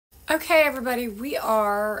Okay, everybody, we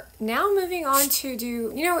are now moving on to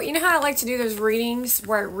do, you know how I like to do those readings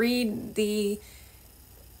where I read the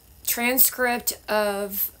transcript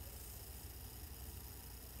of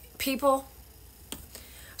people?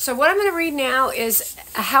 So what I'm going to read now is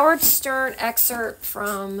a Howard Stern excerpt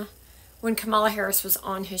from when Kamala Harris was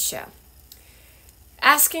on his show.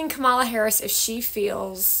 Asking Kamala Harris if she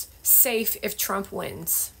feels safe if Trump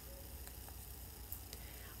wins.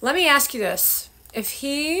 Let me ask you this. If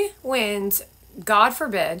he wins, God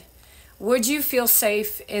forbid, would you feel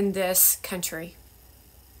safe in this country?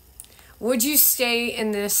 Would you stay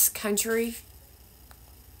in this country?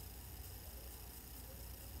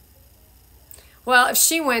 Well, if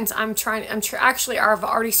she wins, actually, I've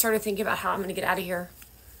already started thinking about how I'm going to get out of here.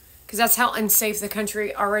 Because that's how unsafe the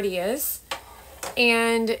country already is.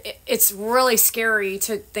 And it's really scary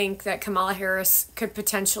to think that Kamala Harris could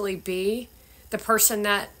potentially be the person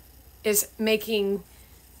that is making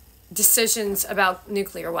decisions about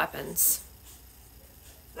nuclear weapons.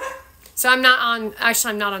 So I'm not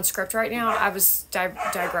on script right now. I was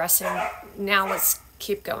digressing. Now let's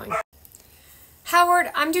keep going. Howard,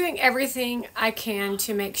 I'm doing everything I can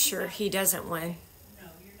to make sure he doesn't win. No,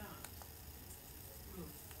 you're not.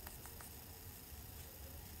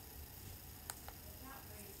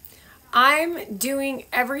 I'm doing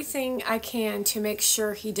everything I can to make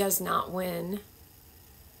sure he does not win.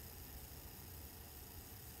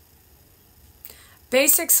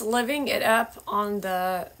 Basics living it up on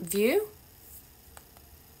The View.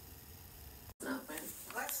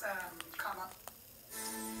 Let's come up.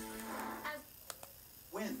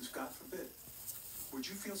 Wins, God forbid. Would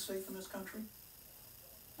you feel safe in this country?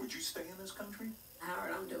 Would you stay in this country?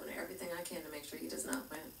 Howard, I'm doing everything I can to make sure he does not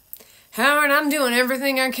win. Howard, I'm doing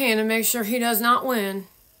everything I can to make sure he does not win.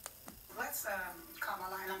 Let's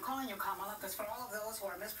Kamala, and I'm calling you Kamala because for all of those who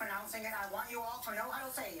are mispronouncing it, I want you all to know how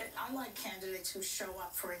to say it. I like candidates who show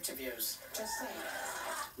up for interviews. Just saying.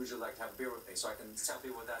 Would you like to have a beer with me so I can tell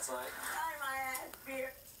people what that's like? I might have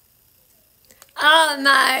beer. Oh,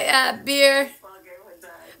 my beer.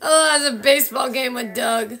 Oh, that's a baseball game with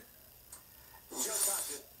Doug.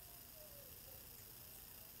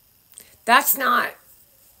 That's not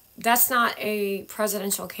a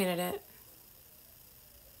presidential candidate.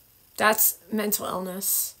 That's mental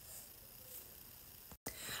illness.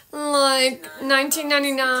 Like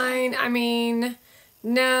 1999, I mean,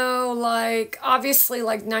 no, like obviously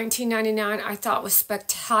like 1999 I thought was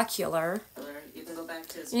spectacular.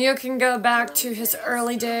 You can go back to his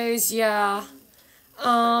early days, yeah.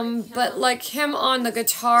 But like him on the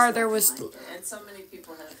guitar, there was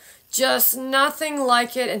just nothing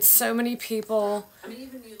like it, and so many people.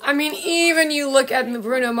 I mean, even you look at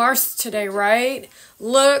Bruno Mars today, right?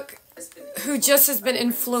 Look who just has been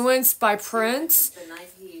influenced by Prince.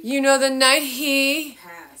 You know, the night he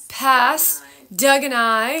passed, Doug and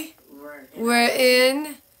I were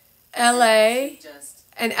in LA,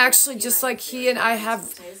 and actually just like he and I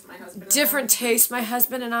have different tastes, my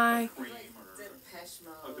husband and I.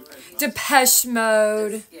 Depeche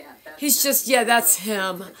Mode. He's just, yeah, that's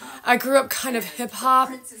him. I grew up kind of hip-hop,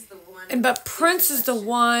 but Prince is the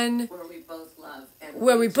one where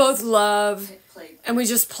we both love, and we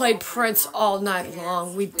just played Prince all night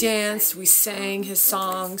long. We danced, we sang his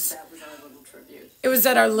songs. It was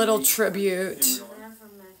at our little tribute.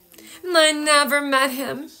 I never met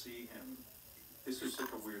him. This is such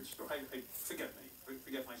a weird story. Forget me.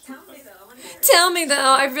 Forget my story. Tell me, though.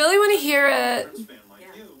 I really want to hear it.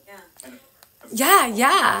 Yeah.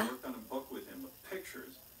 I worked on a book with him of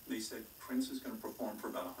pictures. They said Prince is going to perform for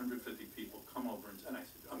about 150 people. Come over, and I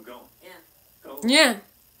said, I'm going. Yeah. Go. Yeah.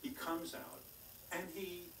 He comes out, and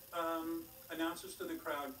he announces to the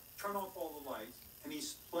crowd, turn off all the lights, and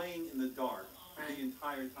he's playing in the dark the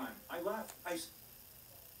entire time. I laughed.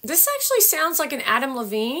 This actually sounds like an Adam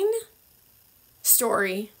Levine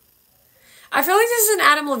story. I feel like this is an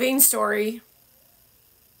Adam Levine story.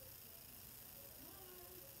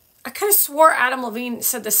 I could have swore Adam Levine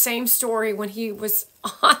said the same story when he was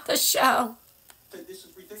on the show. This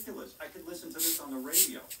is ridiculous. I could listen to this on the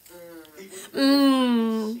radio.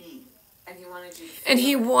 And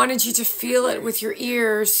he wanted you to feel it with your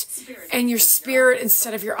ears and your spirit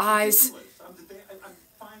instead of your eyes. I'm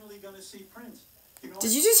finally going to see Prince.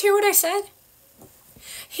 Did you just hear what I said?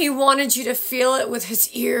 He wanted you to feel it with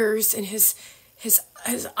his ears and his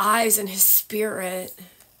eyes and his spirit.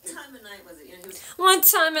 What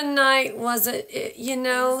time of night was it? You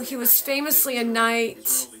know, he was famously a knight.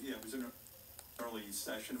 It was an early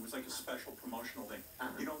session. It was like a special promotional thing.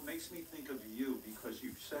 You know, it makes me think of you because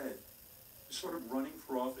you said, sort of running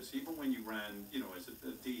for office, even when you ran, you know, as a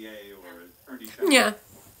DA or an attorney general. Yeah.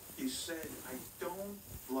 You said, I don't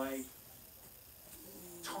like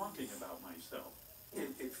myself.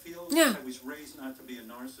 It feels Yeah. I was raised not to be a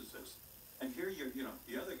narcissist. And here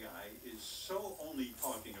the other guy is so only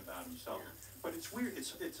talking about himself. But it's weird.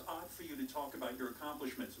 It's odd for you to talk about your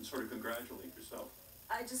accomplishments and sort of congratulate yourself.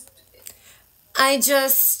 I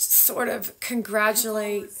just sort of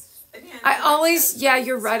congratulate. I always, yeah,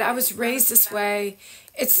 you're right. I was raised this way.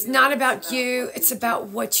 It's not about you. It's about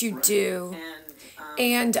what you do.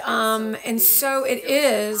 And so it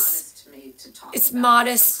is. It's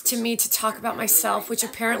modest to me to talk about myself, which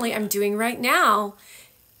apparently I'm doing right now.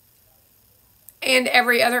 And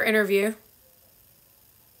every other interview.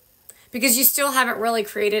 Because you still haven't really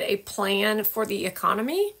created a plan for the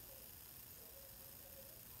economy.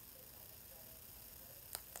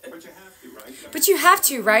 But you have to, right? But you have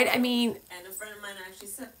to, right? I mean, And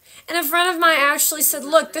a friend of mine actually said,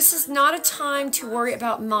 look, this is not a time to worry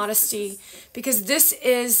about modesty because this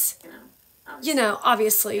is,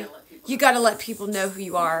 obviously, you got to let people know who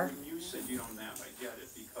you are. When you said you don't have, I get it,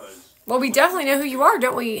 because Well, we definitely know who you are,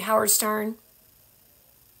 don't we, Howard Stern?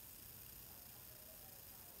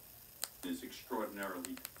 it's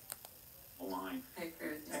extraordinarily aligned. I agree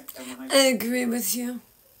with you. And when I agree with you.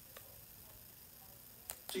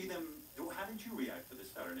 see them, how did you react to the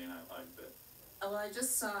Saturday Night Live bit? Oh, well, I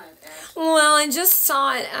just saw it Well, I just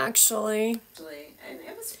saw it, actually. actually, and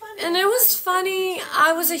it was funny. And it was funny.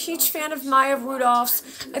 I was a huge fan of Maya Rudolph's.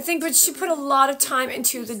 I think, but she put a lot of time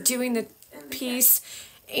into doing the piece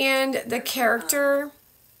and the character.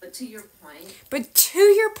 But to your point, But to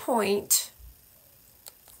your point,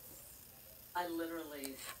 I I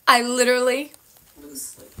literally literally lose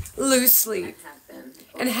sleep lose sleep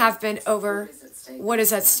and have been over what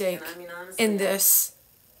is at stake And I mean, honestly, in this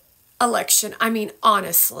election. I mean,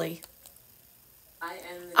 honestly,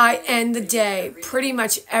 I end the day pretty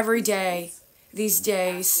much every day these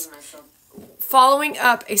days asking myself, following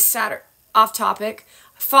up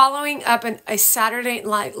following up a Saturday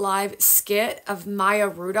Night Live skit of Maya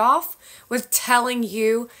Rudolph with telling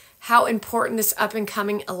you how important this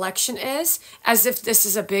up-and-coming election is, as if this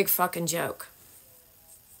is a big fucking joke.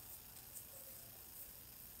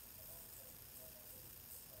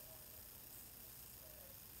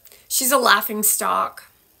 She's a laughing stock.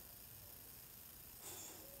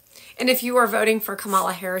 And if you are voting for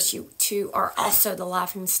Kamala Harris, you too are also the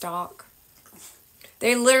laughing stock.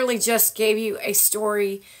 They literally just gave you a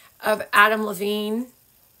story of Adam Levine.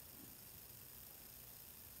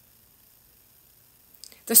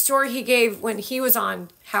 The story he gave when he was on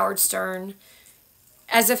Howard Stern,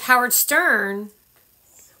 as if Howard Stern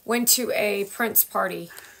went to a Prince party.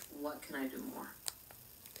 what can I do more?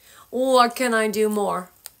 What can I do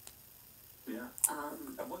more? Yeah.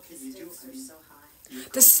 And what can you do? Stakes I are mean, so high.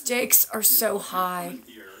 The stakes are so high.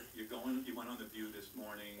 You went on The View this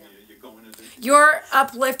morning. You're going to the... Your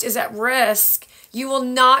uplift is at risk. You will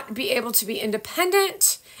not be able to be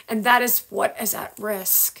independent, and that is what is at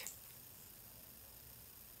risk.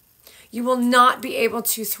 You will not be able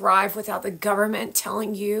to thrive without the government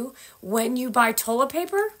telling you when you buy toilet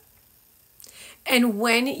paper and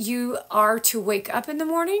when you are to wake up in the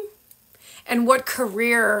morning and what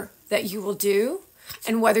career that you will do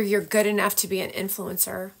and whether you're good enough to be an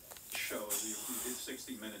influencer. show. You did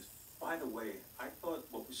 60 Minutes. By the way, I thought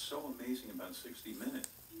what was so amazing about 60 Minutes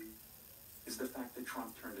is the fact that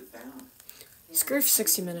Trump turned it down. Screw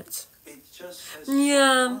 60 Minutes. It just says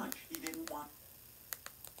Yeah. so much. He didn't want...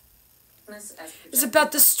 It's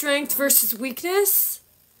about the strength versus weakness,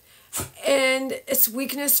 and it's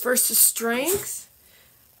weakness versus strength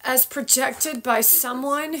as projected by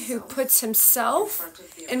someone who puts himself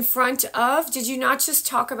in front of. Did you not just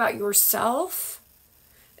talk about yourself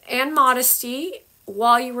and modesty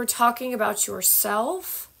while you were talking about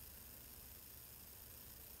yourself?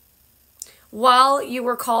 While you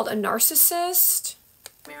were called a narcissist?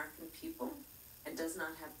 American people and does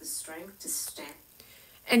not have the strength to stand.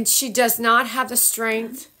 And she does not have the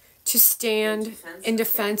strength to stand in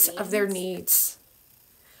defense of their needs.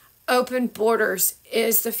 Open borders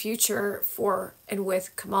is the future for and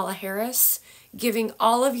with Kamala Harris, giving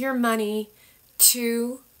all of your money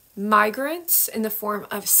to migrants in the form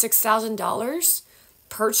of $6,000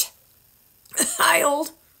 per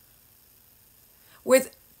child,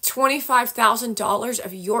 with $25,000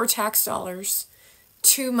 of your tax dollars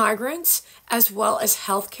to migrants, as well as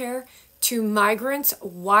health care to migrants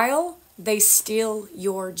while they steal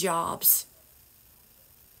your jobs.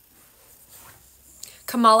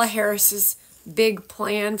 Kamala Harris's big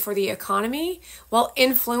plan for the economy, while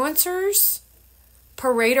influencers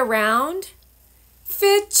parade around,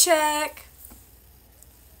 fit check,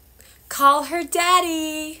 call her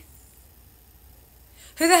daddy.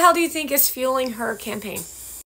 Who the hell do you think is fueling her campaign?